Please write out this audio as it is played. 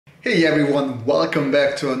Hey everyone, welcome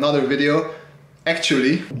back to another video.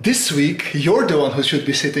 Actually, this week you're the one who should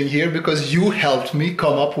be sitting here because you helped me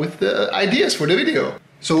come up with the ideas for the video.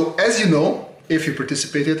 So as you know, if you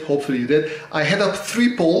participated, hopefully you did, I had up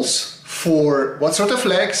 3 polls for what sort of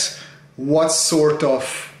legs, what sort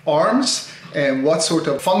of arms, and what sort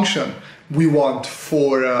of function we want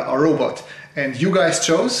for a robot. And you guys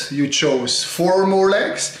chose. You chose 4 or more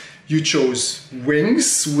legs. You chose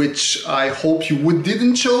wings, which I hope you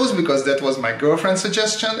didn't choose because that was my girlfriend's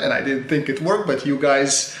suggestion and I didn't think it worked, but you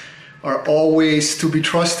guys are always to be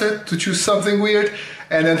trusted to choose something weird.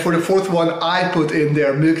 And then for the 4th one, I put in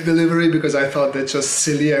there milk delivery because I thought that's just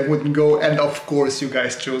silly, I wouldn't go. And of course you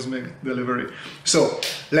guys chose milk delivery. So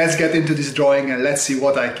let's get into this drawing and let's see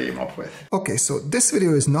what I came up with. Okay, so this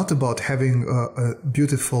video is not about having a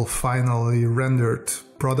beautiful finally rendered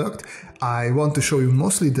product. I want to show you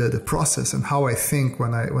mostly the process and how I think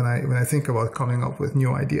when I think about coming up with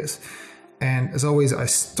new ideas. And as always, I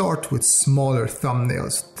start with smaller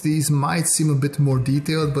thumbnails. These might seem a bit more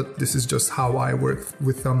detailed, but this is just how I work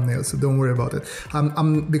with thumbnails, so don't worry about it.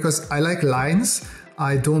 Because I like lines,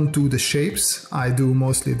 I don't do the shapes, I do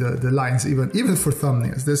mostly the lines, even for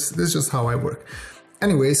thumbnails. This is just how I work.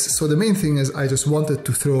 Anyways, so the main thing is I just wanted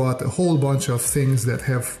to throw out a whole bunch of things that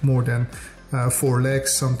have more than 4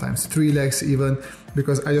 legs, sometimes 3 legs even,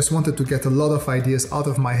 because I just wanted to get a lot of ideas out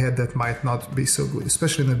of my head that might not be so good.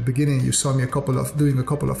 Especially in the beginning, you saw me doing a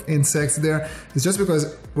couple of insects there. It's just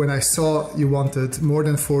because when I saw you wanted more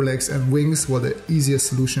than 4 legs and wings, well, the easiest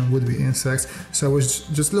solution would be insects. So I was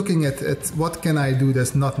just looking at what can I do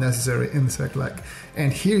that's not necessarily insect-like.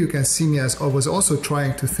 And here you can see me as I was also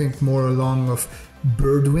trying to think more along of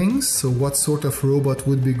bird wings. So what sort of robot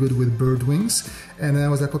would be good with bird wings? And then I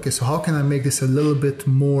was like, okay, so how can I make this a little bit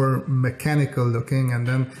more mechanical looking? And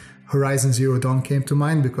then Horizon Zero Dawn came to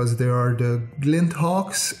mind because there are the glint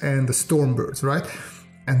hawks and the stormbirds, right?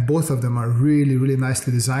 And both of them are really, really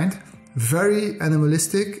nicely designed. Very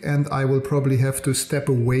animalistic, and I will probably have to step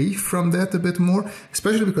away from that a bit more,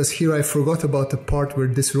 especially because here I forgot about the part where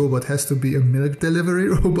this robot has to be a milk delivery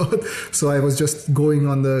robot. So I was just going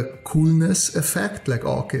on the coolness effect, like,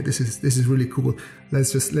 oh, okay, this is really cool.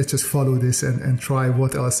 Let's just follow this and try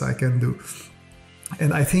what else I can do.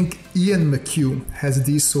 And I think Ian McHugh has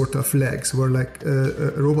these sort of legs where like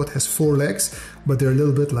a robot has 4 legs, but they're a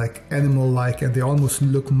little bit like animal-like and they almost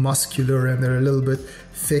look muscular and they're a little bit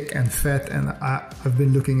thick and fat. And I've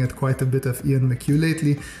been looking at quite a bit of Ian McHugh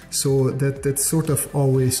lately, so that sort of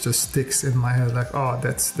always just sticks in my head, like, oh,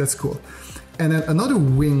 that's cool. And then another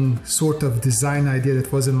wing sort of design idea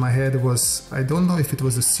that was in my head was, I don't know if it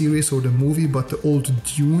was a series or the movie, but the old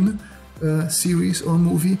Dune series or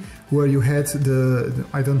movie where you had the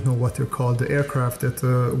I don't know what they're called, the aircraft that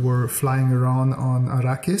were flying around on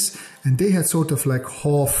Arrakis, and they had sort of like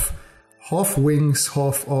half wings,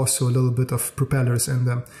 half also a little bit of propellers in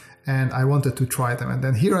them, and I wanted to try them. And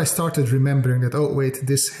then here I started remembering that, oh wait,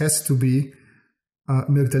 this has to be a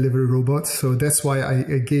milk delivery robot, so that's why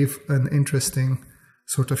I gave an interesting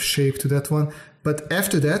sort of shape to that one. But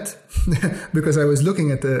after that, because I was looking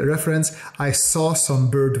at the reference, I saw some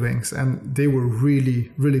bird wings and they were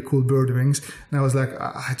really, really cool bird wings. And I was like,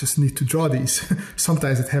 I just need to draw these.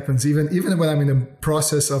 Sometimes it happens, even when I'm in the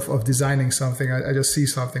process of designing something, I just see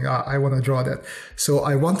something, I want to draw that. So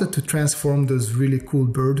I wanted to transform those really cool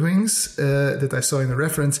bird wings that I saw in the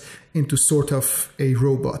reference into sort of a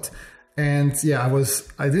robot. And yeah,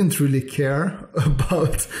 I didn't really care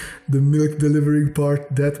about the milk delivering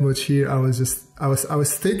part that much here. I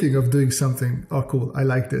was thinking of doing something, oh cool, I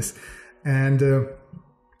like this. And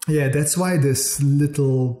yeah, that's why this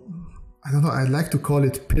little, I don't know, I'd like to call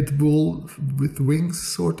it pit bull with wings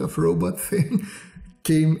sort of robot thing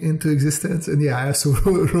came into existence. And yeah, I also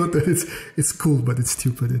wrote that it's cool, but it's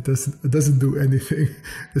stupid. It doesn't do anything,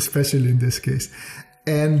 especially in this case.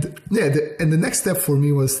 And yeah, the next step for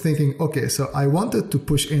me was thinking, okay, so I wanted to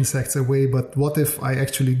push insects away, but what if I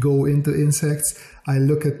actually go into insects? I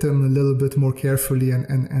look at them a little bit more carefully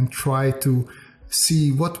and try to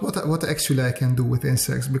see what actually I can do with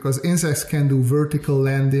insects, because insects can do vertical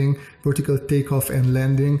landing, vertical takeoff and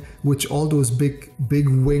landing, which all those big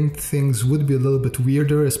winged things would be a little bit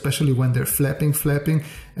weirder, especially when they're flapping.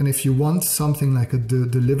 And if you want something like a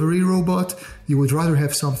delivery robot, you would rather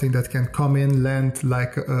have something that can come in, land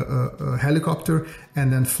like a helicopter,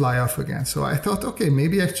 and then fly off again. So I thought, okay,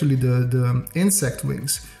 maybe actually the insect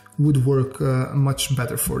wings would work much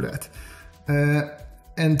better for that.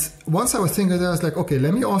 And once I was thinking that, I was like, okay,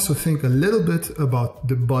 let me also think a little bit about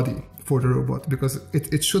the body for the robot, because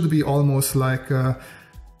it should be almost like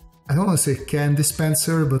I don't want to say can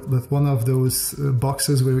dispenser, but one of those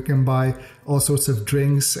boxes where you can buy all sorts of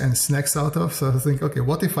drinks and snacks out of. So I think, okay,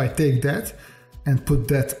 what if I take that and put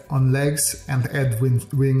that on legs and add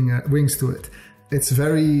wings to it? It's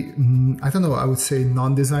very, I don't know, I would say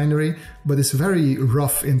non-designery, but it's very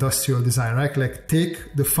rough industrial design, right? Like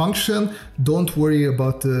take the function, don't worry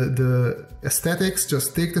about the aesthetics,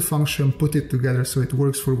 just take the function, put it together so it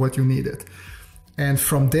works for what you need it. And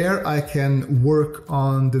from there, I can work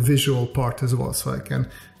on the visual part as well. So I can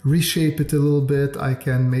reshape it a little bit. I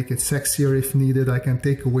can make it sexier if needed. I can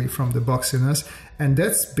take away from the boxiness. And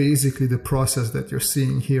that's basically the process that you're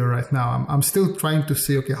seeing here right now. I'm still trying to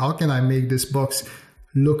say, okay, how can I make this box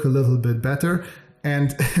look a little bit better?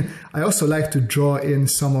 And I also like to draw in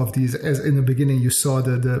some of these, as in the beginning you saw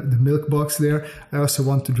the milk box there. I also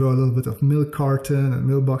want to draw a little bit of milk carton and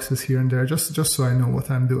milk boxes here and there, just so I know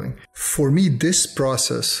what I'm doing. For me, this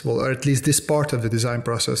process, well, or at least this part of the design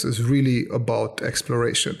process, is really about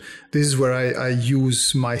exploration. This is where I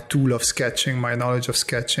use my tool of sketching, my knowledge of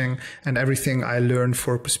sketching, and everything I learned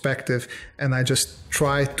for perspective, and I just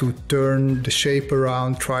try to turn the shape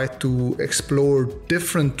around, try to explore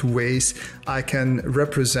different ways I can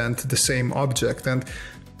represent the same object. And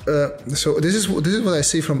so this is what I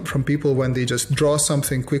see from people when they just draw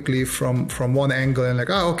something quickly from one angle and like,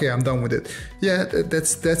 oh, okay, I'm done with it. Yeah,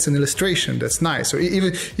 that's an illustration. That's nice. So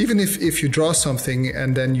even if you draw something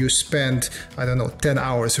and then you spend, I don't know, 10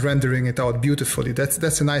 hours rendering it out beautifully,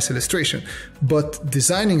 that's a nice illustration. But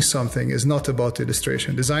designing something is not about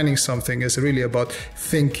illustration. Designing something is really about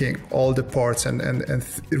thinking all the parts and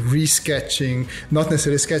resketching, not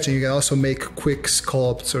necessarily sketching. You can also make quick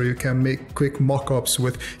sculpts, or you can make quick mock-ups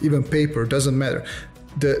with even paper, doesn't matter.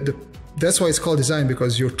 That's why it's called design,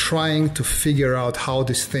 because you're trying to figure out how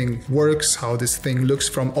this thing works, how this thing looks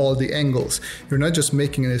from all the angles. You're not just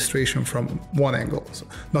making an illustration from one angle. So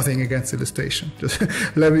nothing against illustration. Just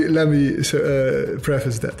let me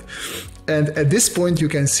preface that. And at this point, you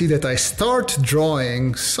can see that I start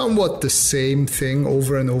drawing somewhat the same thing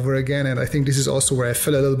over and over again. And I think this is also where I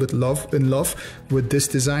fell a little bit in love with this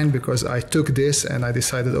design, because I took this and I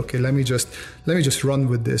decided, okay, let me just run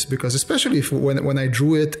with this. Because especially when I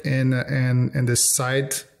drew it in this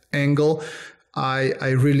side angle,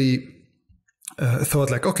 I really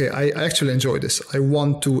thought like, okay, I actually enjoy this. I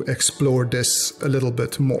want to explore this a little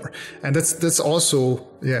bit more. And that's also,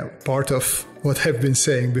 yeah, part of what I've been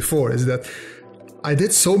saying before, is that I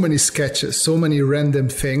did so many sketches, so many random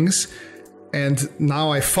things, and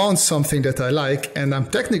now I found something that I like, and I'm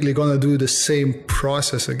technically going to do the same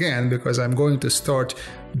process again, because I'm going to start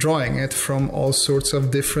drawing it from all sorts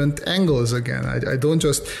of different angles again. I don't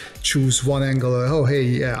just choose one angle, oh hey,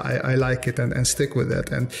 yeah, I like it, and stick with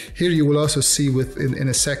that. And here you will also see in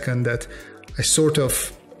a second that I sort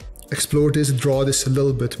of explore this, draw this a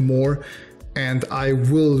little bit more, and I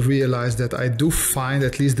will realize that I do find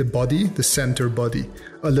at least the center body,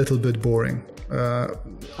 a little bit boring.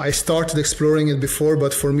 I started exploring it before,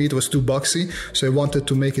 but for me it was too boxy, so I wanted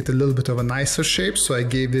to make it a little bit of a nicer shape, so I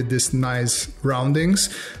gave it this nice roundings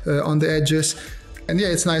on the edges. And yeah,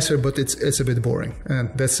 it's nicer, but it's a bit boring,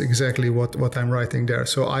 and that's exactly what I'm writing there.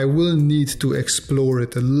 So I will need to explore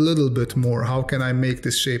it a little bit more. How can I make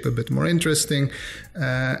this shape a bit more interesting?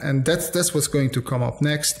 And that's what's going to come up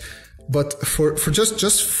next. But for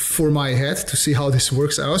just for my head to see how this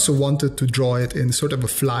works, I also wanted to draw it in sort of a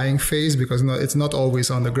flying phase, because it's not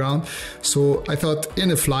always on the ground. So I thought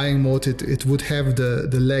in a flying mode it would have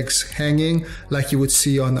the legs hanging like you would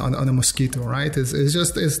see on a mosquito, right?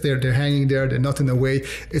 It's there, they're hanging there, they're not in a way.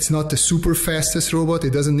 It's not the super fastest robot.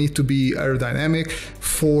 It doesn't need to be aerodynamic.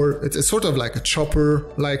 It's sort of like a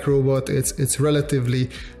chopper-like robot. It's relatively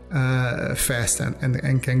fast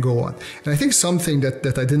and can go on. And I think something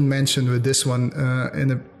that I didn't mention with this one, in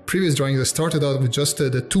the previous drawings, I started out with just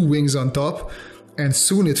the two wings on top, and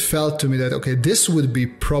soon it felt to me that, okay, this would be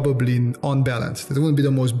probably unbalanced. It wouldn't be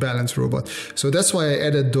the most balanced robot. So that's why I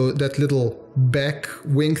added that little back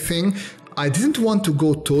wing thing. I didn't want to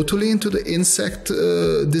go totally into the insect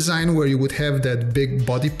design, where you would have that big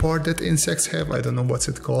body part that insects have. I don't know what's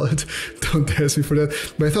it called. Don't ask me for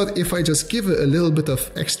that. But I thought if I just give a little bit of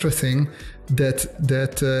extra thing that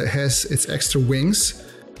has its extra wings,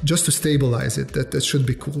 just to stabilize it, that should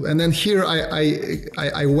be cool. And then here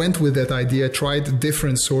I went with that idea, tried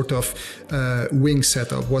different sort of wing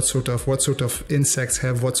setup. What sort of insects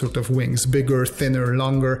have what sort of wings? Bigger, thinner,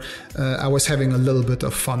 longer. I was having a little bit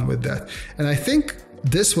of fun with that. And I think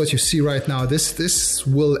what you see right now, this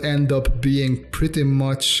will end up being pretty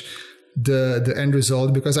much the end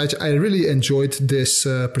result, because I really enjoyed this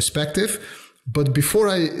perspective. But before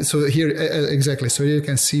so here, exactly, so here you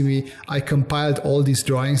can see me, I compiled all these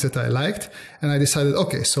drawings that I liked, and I decided,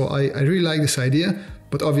 okay, so I really like this idea,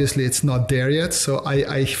 but obviously it's not there yet. So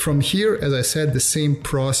I from here, as I said, the same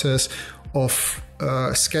process of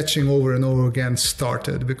sketching over and over again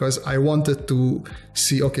started, because I wanted to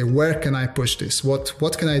see, okay, where can I push this?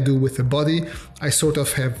 What can I do with the body? I sort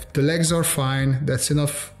of have, the legs are fine. That's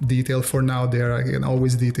enough detail for now there. I can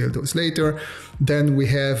always detail those later. Then we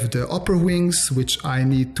have the upper wings, which I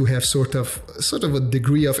need to have sort of a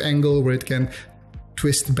degree of angle where it can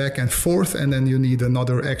twist back and forth, and then you need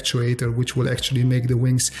another actuator which will actually make the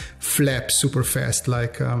wings flap super fast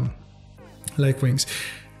like wings.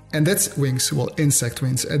 And that's wings, well, insect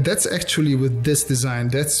wings. And that's actually, with this design,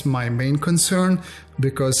 that's my main concern,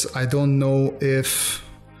 because I don't know if,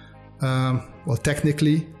 well,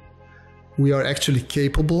 technically, we are actually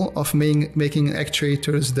capable of making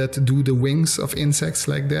actuators that do the wings of insects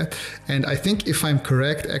like that. And I think, if I'm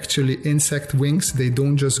correct, actually insect wings, they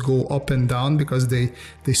don't just go up and down, because they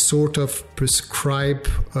sort of prescribe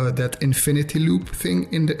that infinity loop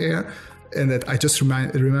thing in the air. And that I just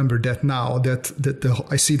remember that now that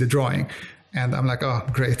I see the drawing, and I'm like, oh,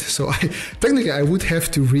 great. So technically I would have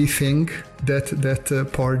to rethink that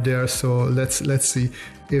part there. So let's see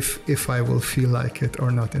if I will feel like it or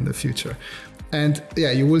not in the future. And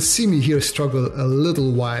yeah, you will see me here struggle a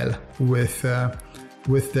little while with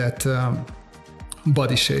that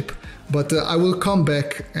body shape. But I will come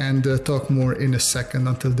back and talk more in a second.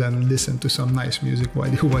 Until then, listen to some nice music while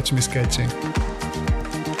you watch me sketching.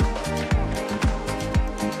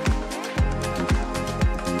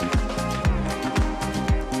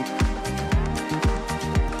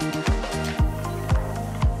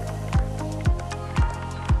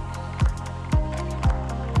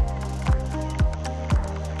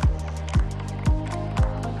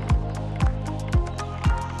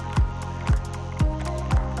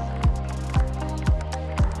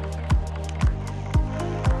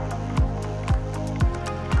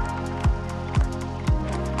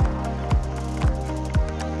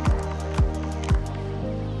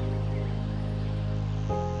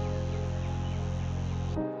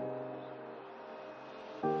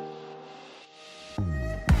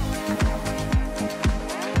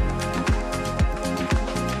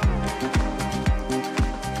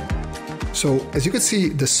 So as you can see,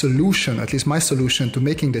 the solution, at least my solution to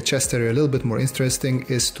making the chest area a little bit more interesting,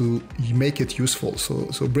 is to make it useful.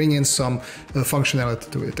 So bring in some functionality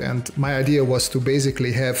to it. And my idea was to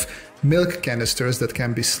basically have milk canisters that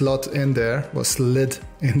can be slid in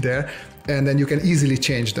there, and then you can easily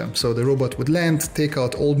change them. So the robot would land, take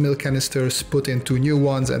out old milk canisters, put in 2 new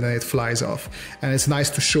ones, and then it flies off. And it's nice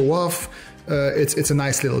to show off. It's a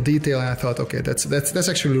nice little detail, and I thought, okay, that's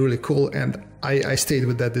actually really cool. And I stayed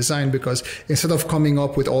with that design, because instead of coming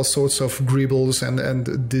up with all sorts of gribbles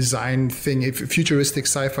and design thing, futuristic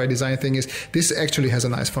sci-fi design thing, this actually has a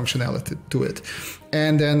nice functionality to it.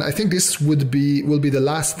 And then I think this will be the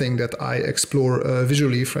last thing that I explore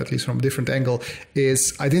visually, at least from a different angle.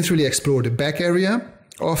 Is I didn't really explore the back area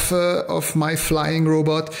of my flying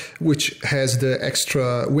robot, which has the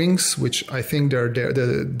extra wings, which I think they're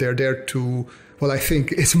there to, well, I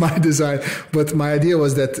think it's my design, but my idea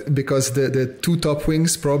was that because the 2 top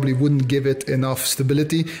wings probably wouldn't give it enough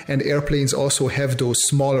stability, and airplanes also have those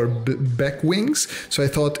smaller back wings, so I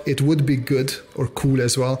thought it would be good or cool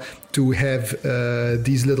as well to have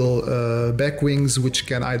these little back wings which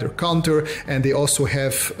can either counter, and they also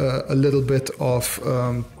have a little bit of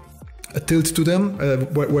a tilt to them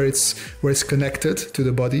where it's connected to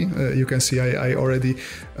the body. You can see I already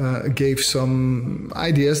gave some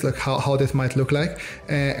ideas like how that might look like,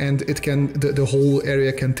 and it can the whole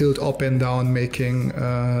area can tilt up and down, making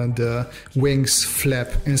the wings flap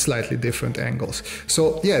in slightly different angles.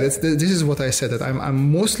 So yeah, this is what I said, that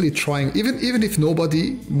I'm mostly trying, even if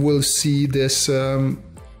nobody will see this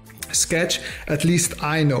sketch, at least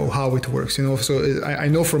I know how it works, you know. So I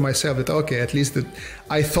know for myself that, okay, at least that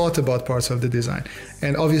I thought about parts of the design.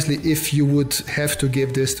 And obviously, if you would have to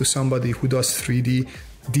give this to somebody who does 3D,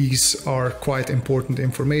 these are quite important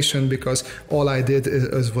information, because all I did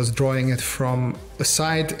was drawing it from a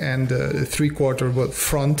side and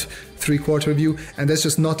front 3/4 view, and that's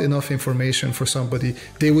just not enough information for somebody.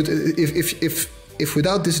 They would, if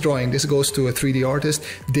without this drawing, this goes to a 3D artist,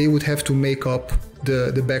 they would have to make up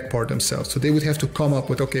the back part themselves. So they would have to come up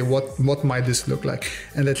with, okay, what might this look like?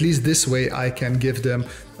 And at least this way I can give them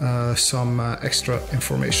some extra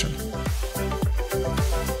information.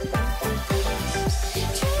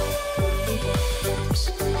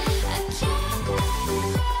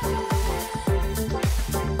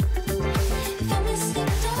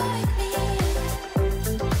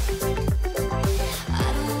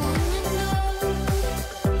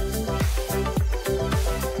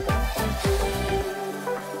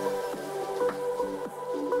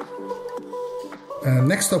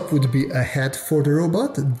 Next up would be a head for the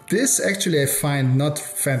robot. This actually I find not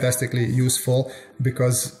fantastically useful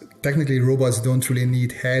because technically robots don't really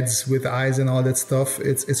need heads with eyes and all that stuff.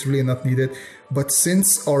 It's really not needed. But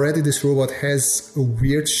since already this robot has a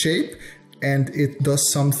weird shape and it does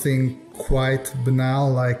something quite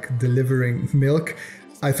banal like delivering milk,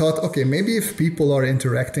 I thought, okay, maybe if people are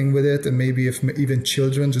interacting with it and maybe if even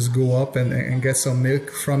children just go up and get some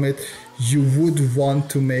milk from it, you would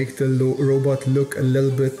want to make the robot look a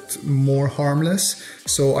little bit more harmless.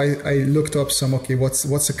 So I looked up some, okay,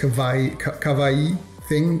 what's a kawaii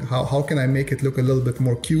thing? How can I make it look a little bit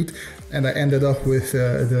more cute? And I ended up with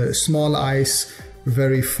the small eyes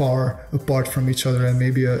very far apart from each other and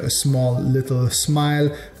maybe a small little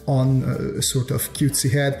smile on a sort of cutesy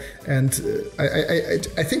head. And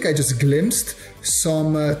I think I just glimpsed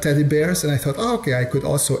some teddy bears and I thought, oh, okay, I could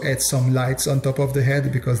also add some lights on top of the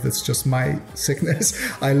head because that's just my sickness.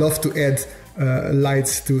 I love to add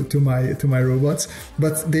lights to my robots,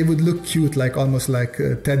 but they would look cute, like almost like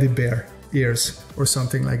teddy bear ears or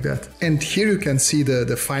something like that. And here you can see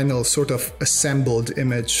the final sort of assembled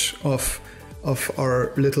image of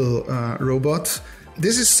our little robot.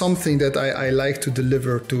 This is something that I like to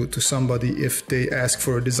deliver to somebody if they ask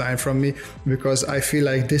for a design from me, because I feel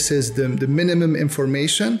like this is the minimum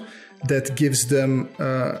information that gives them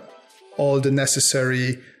all the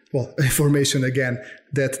necessary, well, information again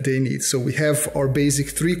that they need. So we have our basic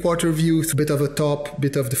 3/4 view, a bit of the top,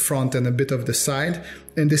 bit of the front and a bit of the side.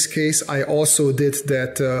 In this case, I also did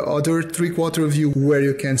that other 3/4 view where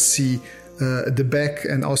you can see the back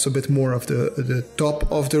and also a bit more of the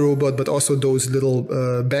top of the robot, but also those little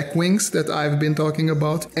back wings that I've been talking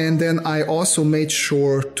about. And then I also made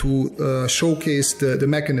sure to showcase the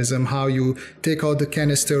mechanism, how you take out the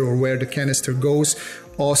canister or where the canister goes.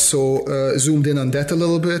 Also zoomed in on that a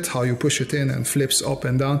little bit, how you push it in and flips up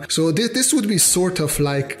and down. So this would be sort of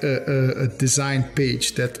like a design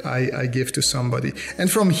page that I give to somebody.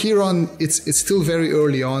 And from here on, it's still very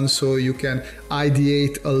early on, so you can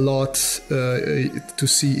ideate a lot to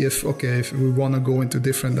see if we want to go into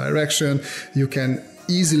different direction. You can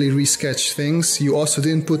easily resketch things. You also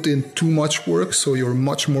didn't put in too much work, so you're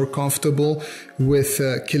much more comfortable with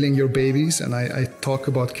killing your babies. And I talk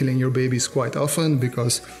about killing your babies quite often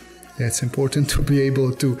because it's important to be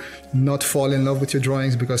able to not fall in love with your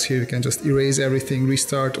drawings, because here you can just erase everything,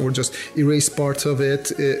 restart, or just erase parts of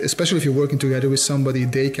it. Especially if you're working together with somebody,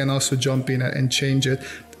 they can also jump in and change it.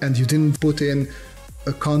 And you didn't put in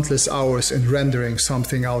countless hours in rendering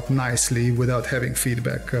something out nicely without having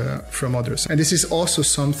feedback from others. And this is also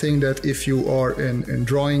something that if you are in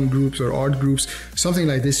drawing groups or art groups, something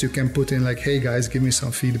like this you can put in like, hey guys, give me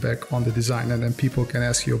some feedback on the design, and then people can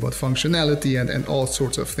ask you about functionality and all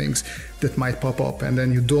sorts of things that might pop up. And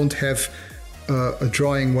then you don't have a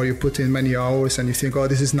drawing where you put in many hours and you think, oh,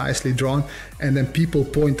 this is nicely drawn, and then people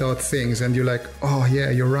point out things and you're like, oh yeah,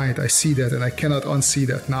 you're right, I see that and I cannot unsee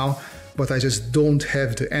that now, but I just don't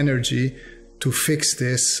have the energy to fix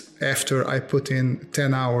this after I put in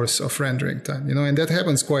 10 hours of rendering time, you know. And that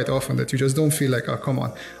happens quite often, that you just don't feel like, oh, come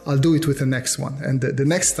on, I'll do it with the next one. And the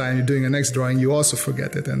next time you're doing a next drawing, you also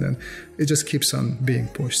forget it, and then it just keeps on being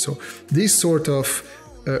pushed. So these sort of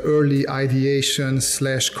early ideation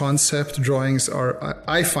 / concept drawings are,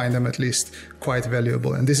 I find them at least, quite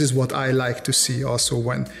valuable. And this is what I like to see also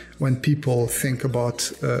when people think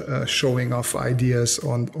about showing off ideas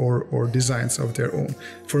on or designs of their own.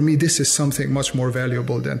 For me, this is something much more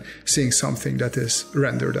valuable than seeing something that is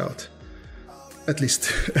rendered out, at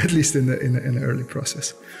least in the early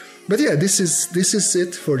process. But yeah, this is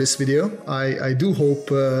it for this video. I do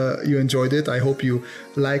hope you enjoyed it. I hope you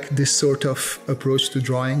like this sort of approach to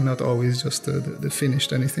drawing, not always just the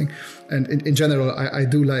finished anything. And in general, I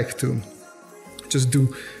do like to just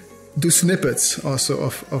do snippets also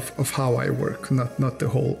of how I work, not the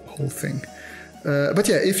whole thing. But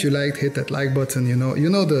yeah, if you liked, hit that like button. You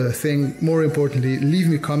know the thing. More importantly, leave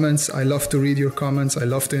me comments. I love to read your comments. I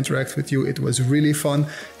love to interact with you. It was really fun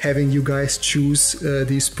having you guys choose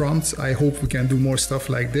these prompts. I hope we can do more stuff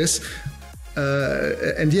like this.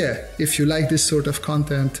 And yeah, if you like this sort of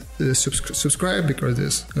content, subscribe, because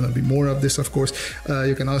there's gonna be more of this, of course.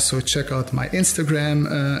 You can also check out my Instagram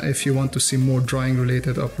if you want to see more drawing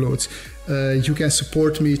related uploads. You can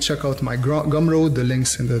support me, check out my Gumroad, the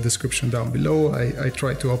links in the description down below. I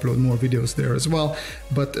try to upload more videos there as well.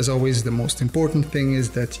 But as always, the most important thing is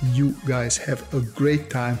that you guys have a great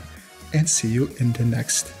time, and see you in the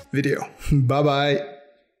next video. Bye bye.